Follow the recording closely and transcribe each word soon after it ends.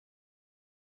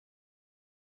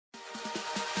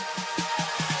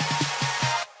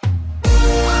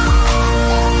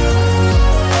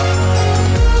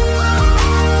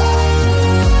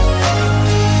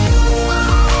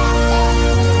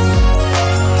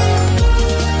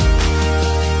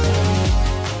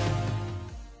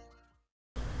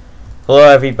Hello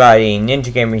everybody,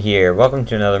 Ninja Gamer here. Welcome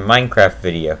to another Minecraft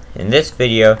video. In this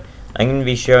video, I'm going to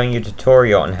be showing you a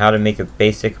tutorial on how to make a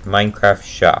basic Minecraft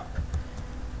shop.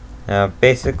 Now,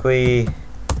 basically,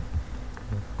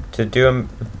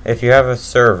 if you have a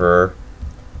server,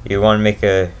 you want to make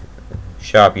a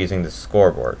shop using the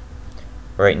scoreboard.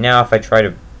 Right now,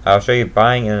 I'll show you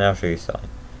buying and then I'll show you selling.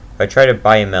 If I try to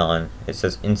buy a melon, it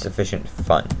says insufficient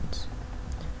funds.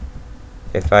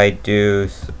 If I do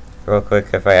real quick,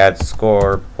 if I add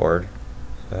scoreboard,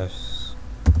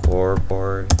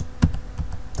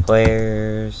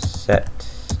 players set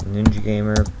Ninja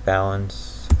Gamer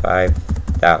balance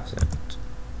 5,000.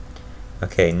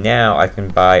 Okay, now I can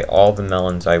buy all the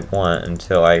melons I want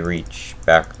until I reach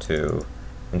back to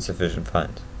insufficient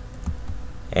funds.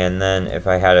 And then if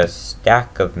I had a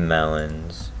stack of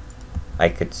melons, I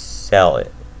could sell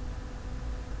it.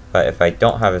 But if I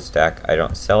don't have a stack, I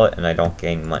don't sell it and I don't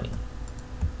gain money.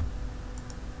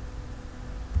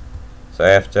 So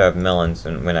I have to have melons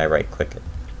when I right click it.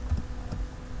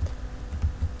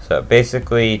 So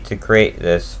basically, to create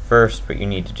this, first what you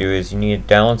need to do is you need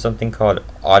to download something called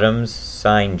Autumn's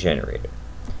Sign Generator.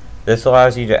 This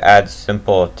allows you to add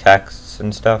simple texts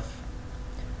and stuff.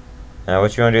 Now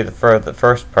what you want to do for the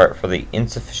first part, for the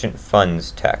insufficient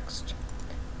funds text,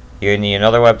 you need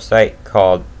another website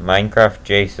called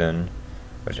Minecraft.json,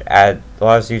 which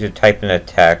allows you to type in a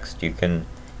text. You can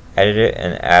edit it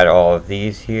and add all of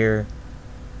these here,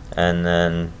 and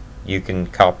then you can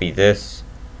copy this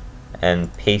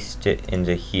and paste it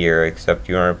into here, except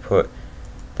you want to put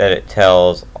that it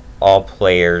tells all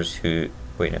players the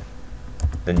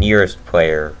nearest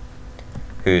player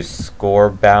whose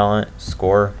score,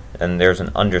 and there's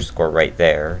an underscore right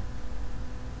there.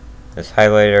 This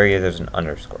highlighted area, there's an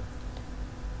underscore.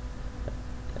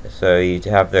 So you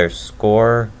have their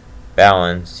score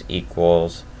balance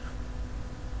equals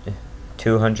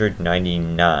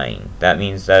 299. That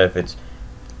means that if it's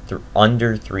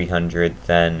under 300,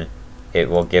 then it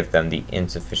will give them the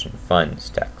insufficient funds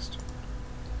text.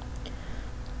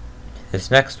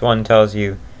 This next one tells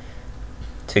you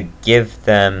to give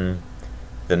them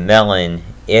the melon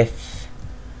if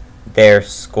their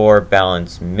score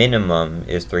balance minimum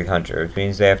is 300, which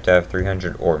means they have to have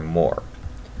 300 or more.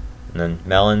 And then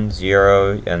melon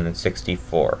 0 and then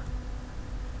 64.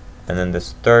 And then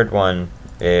this third one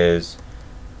is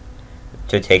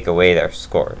to take away their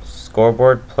scores.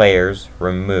 Scoreboard players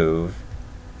remove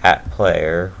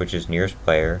 @player, which is nearest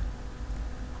player,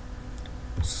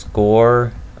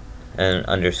 score and an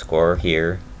underscore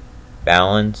here,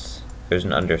 balance, there's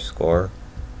an underscore,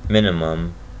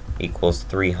 minimum equals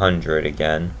 300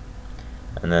 again,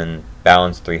 and then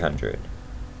balance 300.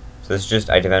 So this is just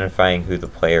identifying who the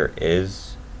player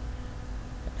is,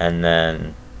 and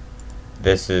then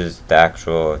this is the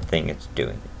actual thing it's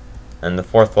doing. And the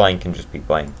fourth line can just be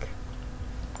blank.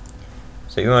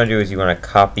 So what you want to do is you want to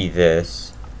copy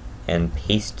this and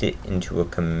paste it into a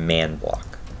command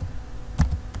block.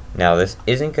 Now this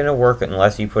isn't going to work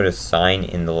unless you put a sign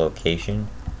in the location.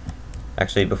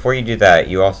 Actually, before you do that,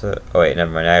 you also, oh wait,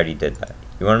 never mind, I already did that.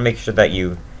 You want to make sure that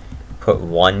you put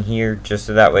 1 here, just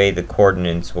so that way the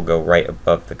coordinates will go right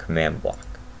above the command block.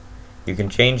 You can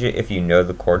change it if you know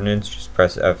the coordinates. Just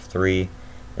press F3.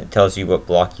 It tells you what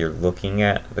block you're looking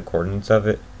at, the coordinates of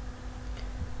it,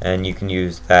 and you can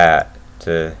use that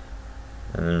to,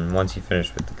 and then once you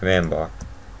finish with the command block,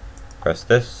 press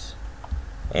this,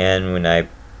 and when I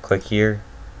click here,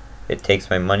 it takes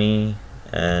my money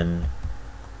and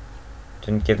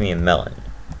didn't give me a melon.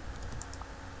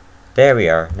 There we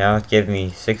are. Now it gives me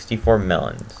 64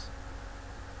 melons,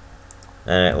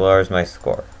 and it lowers my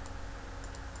score.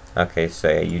 Okay, so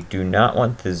you do not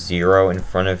want the 0 in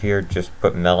front of here, just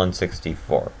put melon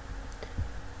 64.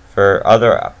 For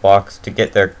other blocks to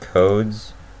get their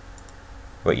codes,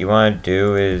 what you want to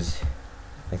do is,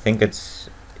 I think it's,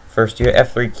 first you hit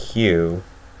F3Q,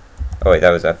 oh wait, that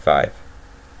was F5.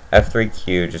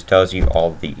 F3Q just tells you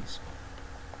all these.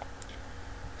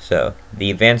 So,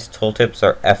 the advanced tooltips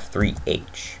are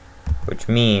F3H, which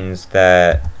means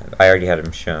that, I already had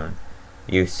them shown,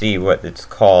 you see what it's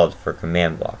called for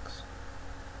command blocks.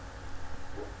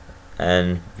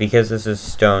 And because this is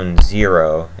stone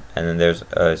 0, and then there's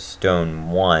a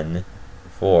stone 1,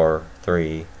 4,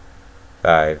 3,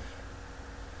 5,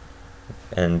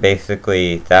 and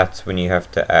basically that's when you have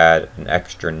to add an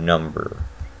extra number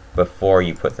before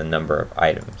you put the number of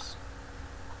items.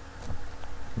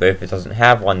 But if it doesn't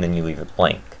have one, then you leave it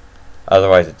blank.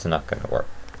 Otherwise it's not going to work.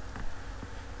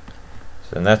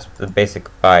 So that's the basic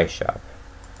buy shop.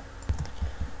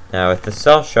 Now with the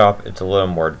sell shop, it's a little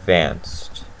more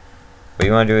advanced. What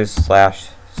you want to do is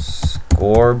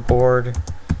 /scoreboard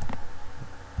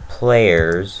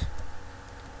players,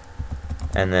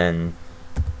 and then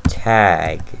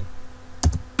tag,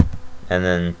 and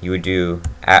then you would do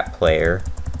 @player,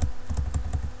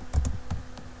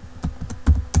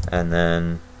 and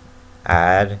then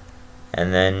add,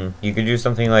 and then you could do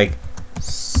something like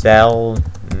sell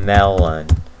melon.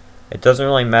 It doesn't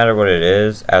really matter what it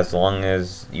is, as long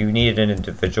as you need an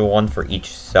individual one for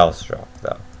each cell stroke,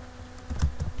 though.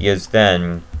 Because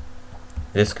then,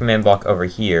 this command block over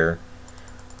here,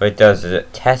 what it does is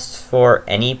it tests for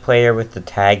any player with the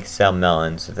tag sell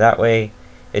melon, so that way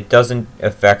it doesn't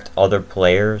affect other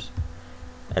players.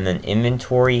 And then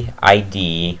inventory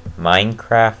ID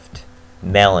Minecraft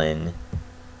melon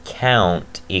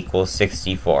count equals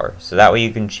 64. So that way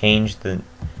you can change the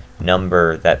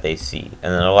number that they see,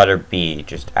 and then a letter B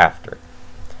just after.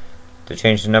 To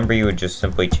change the number, you would just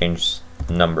simply change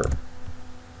the number.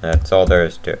 That's all there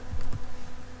is to it.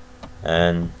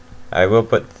 And I will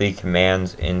put the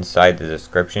commands inside the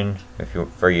description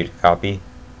for you to copy.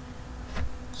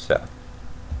 So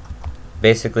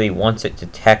basically, once it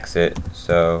detects it,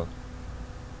 so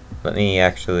let me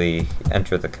actually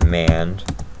enter the command.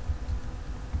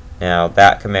 Now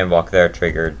that command block there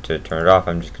triggered to turn it off.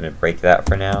 I'm just going to break that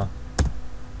for now.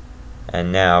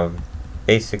 And now,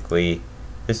 basically,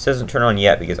 this doesn't turn on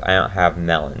yet because I don't have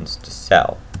melons to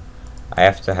sell. I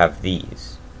have to have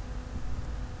these.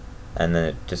 And then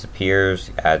it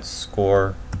disappears, adds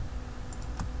score.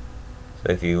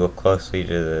 So if you look closely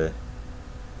to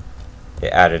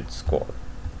it added score.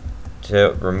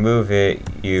 To remove it,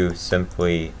 you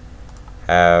simply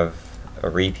have a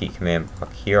repeat command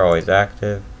block here, always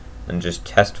active. And just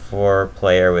test for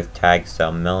player with tag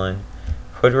sell melon.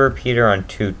 Put a repeater on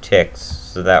 2 ticks,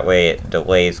 so that way it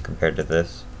delays compared to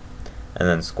this. And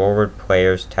then scoreboard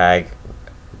players tag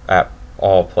at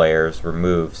all players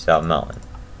remove sell melon,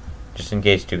 just in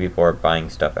case 2 people are buying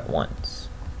stuff at once.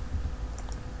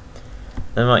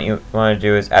 Then what you want to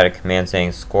do is add a command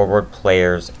saying scoreboard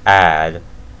players add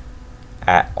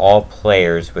at all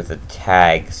players with a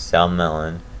tag sell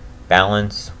melon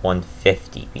balance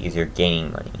 150 because you're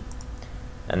gaining money.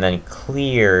 And then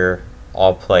clear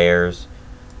all players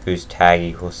whose tag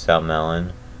equals sell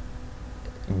melon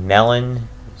melon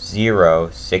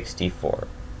 064.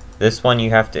 This one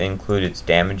you have to include its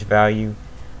damage value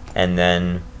and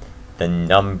then the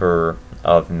number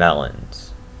of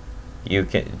melons. You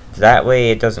can, that way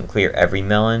it doesn't clear every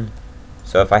melon.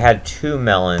 So if I had 2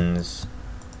 melons,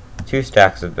 2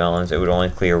 stacks of melons, it would only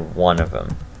clear 1 of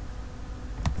them.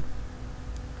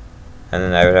 And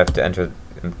then I would have to enter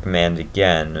the command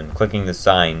again, and clicking the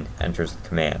sign enters the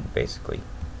command, basically.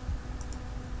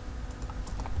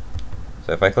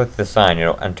 So if I click the sign,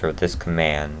 it'll enter this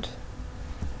command.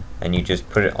 And you just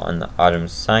put it on the autumn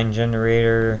sign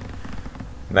generator.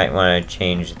 You might want to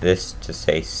change this to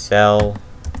say sell.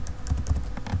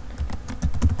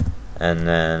 And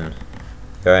then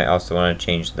you might also want to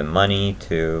change the money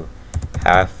to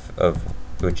half of,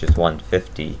 which is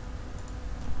 150.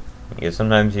 Because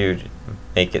sometimes you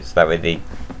make it so that way they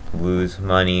lose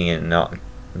money and not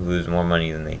lose more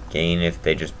money than they gain if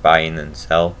they just buy and then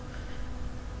sell.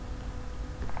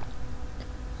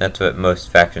 That's what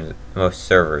most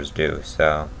servers do,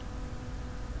 so.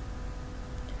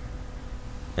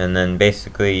 And then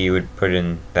basically you would put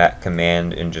in that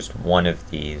command in just one of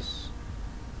these.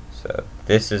 So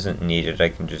this isn't needed. I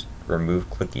can just remove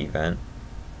click event,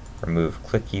 remove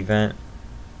click event,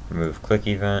 remove click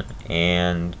event,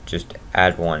 and just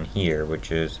add one here,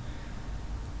 which is,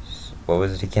 what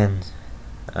was it again?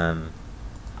 I'm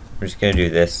just gonna do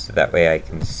this so that way I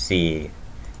can see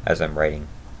as I'm writing.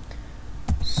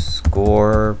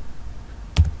 Scoreboard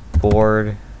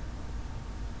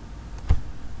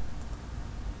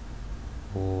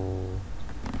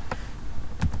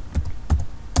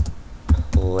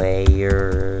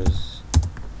players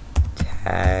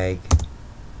tag,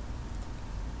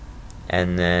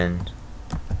 and then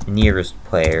nearest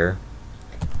player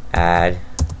add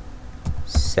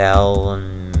sell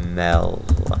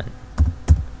melon.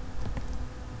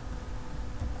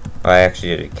 I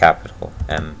actually did a capital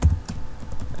M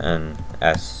and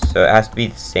S, so it has to be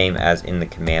the same as in the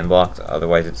command blocks,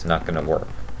 otherwise it's not going to work.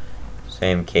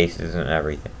 Same cases and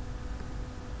everything.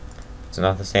 If it's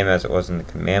not the same as it was in the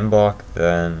command block,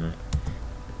 then,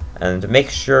 and to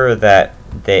make sure that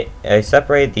I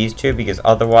separated these two because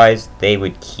otherwise they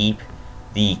would keep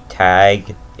the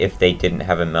tag if they didn't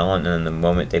have a melon, and then the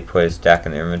moment they put a stack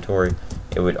in their inventory,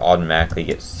 it would automatically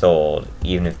get sold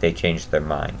even if they changed their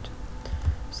mind.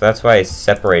 So that's why I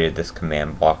separated this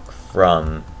command block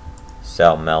from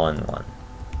sell melon one,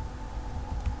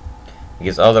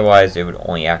 because otherwise it would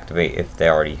only activate if they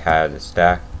already had a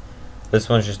stack. This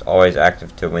one's just always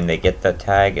active to when they get the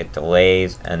tag, it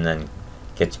delays and then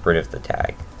gets rid of the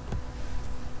tag.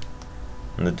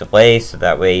 And the delay, so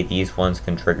that way these ones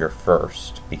can trigger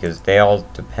first, because they all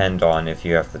depend on if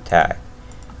you have the tag.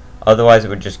 Otherwise it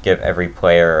would just give every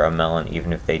player a melon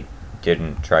even if they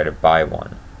didn't try to buy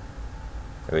one.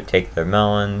 It would take their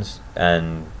melons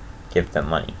and give them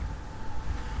money.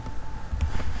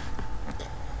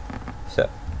 So,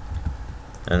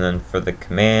 and then for the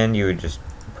command you would just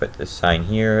put this sign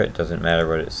here, it doesn't matter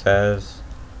what it says.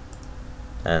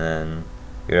 And then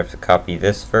you would have to copy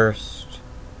this first.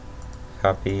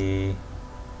 Copy.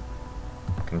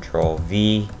 Control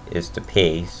V is to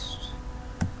paste.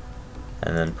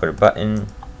 And then put a button,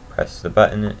 press the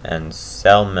button, and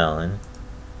sell melon.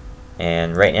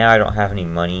 And right now I don't have any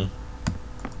money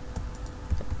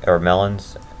or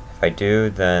melons. If I do,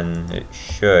 then it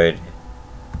should.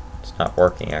 It's not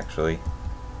working actually.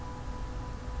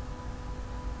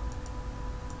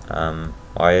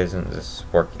 Why isn't this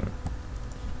working?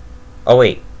 Oh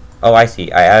wait. Oh, I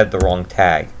see. I added the wrong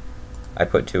tag. I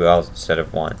put 2 L's instead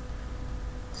of 1.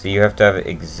 So you have to have it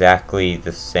exactly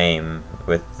the same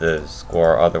with the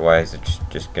score, otherwise it's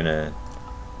just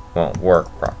won't work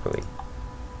properly.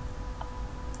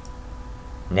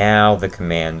 Now the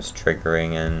command's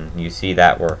triggering and you see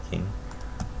that working.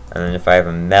 And then if I have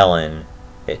a melon,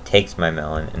 it takes my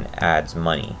melon and adds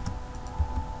money.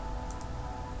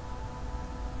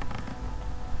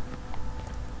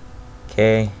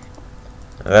 Okay,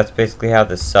 that's basically how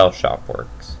the sell shop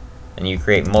works. And you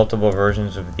create multiple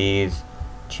versions of these,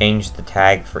 change the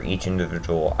tag for each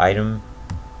individual item,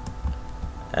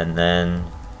 and then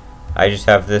I just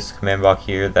have this command block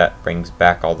here that brings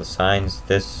back all the signs.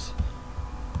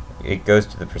 It goes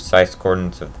to the precise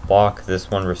coordinates of the block.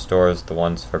 This one restores the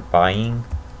ones for buying,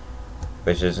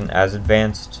 which isn't as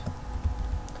advanced.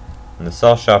 In the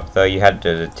sell shop though, you had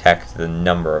to detect the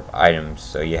number of items,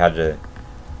 so you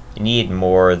need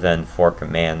more than 4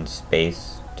 command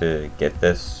space to get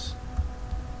this.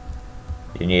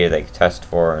 You needed like test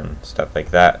for and stuff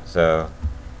like that, so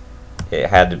it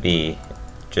had to be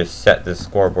just set the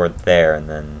scoreboard there and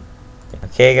then.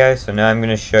 Okay guys, so now I'm going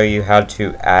to show you how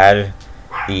to add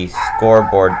the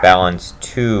scoreboard balance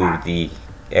to the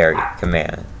area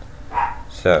command.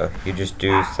 So you just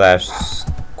do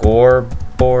 /scoreboard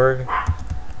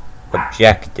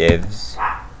objectives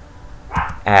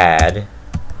add,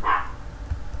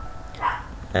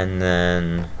 and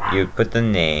then you put the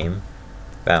name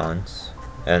balance,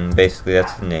 and basically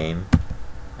that's the name,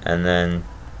 and then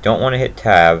don't want to hit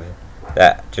tab.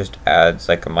 That just adds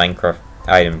like a Minecraft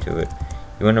item to it.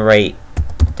 You want to write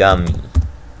dummy,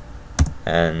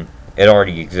 and it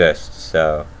already exists,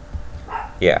 so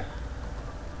yeah.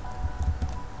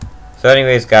 So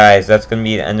anyways guys, that's going to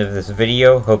be the end of this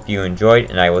video. Hope you enjoyed,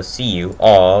 and I will see you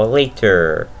all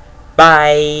later.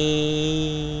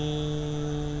 Bye!